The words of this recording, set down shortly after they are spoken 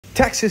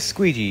Texas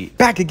Squeegee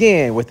back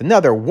again with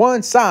another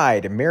one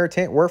side mirror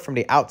tint where from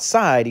the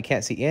outside you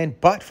can't see in,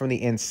 but from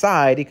the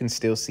inside you can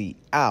still see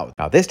out.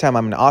 Now this time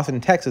I'm in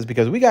Austin, Texas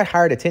because we got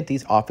hired to tint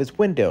these office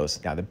windows.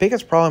 Now the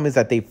biggest problem is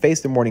that they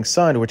face the morning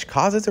sun, which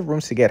causes the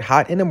rooms to get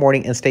hot in the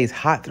morning and stays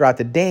hot throughout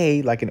the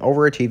day like an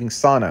overachieving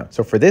sauna.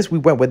 So for this we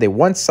went with a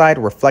one side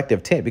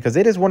reflective tint because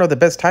it is one of the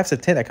best types of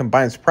tint that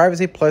combines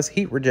privacy plus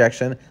heat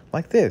rejection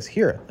like this.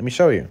 Here, let me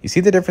show you. You see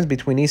the difference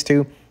between these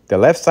two? The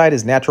left side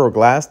is natural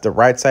glass, the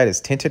right side is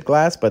tinted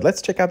glass, but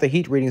let's check out the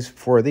heat readings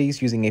for these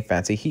using a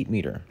fancy heat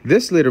meter.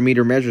 This little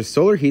meter measures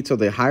solar heat, so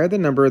the higher the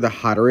number, the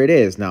hotter it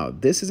is. Now,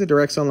 this is a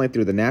direct sunlight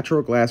through the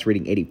natural glass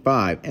reading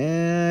 85,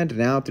 and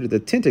now through the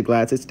tinted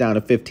glass, it's down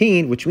to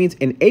 15, which means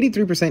an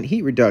 83%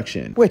 heat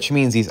reduction. Which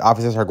means these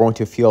offices are going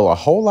to feel a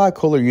whole lot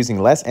cooler using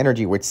less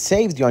energy, which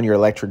saves you on your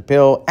electric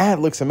bill, and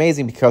it looks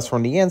amazing because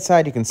from the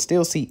inside, you can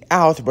still see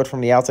out, but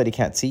from the outside, you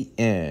can't see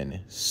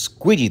in.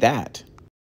 Squeegee that.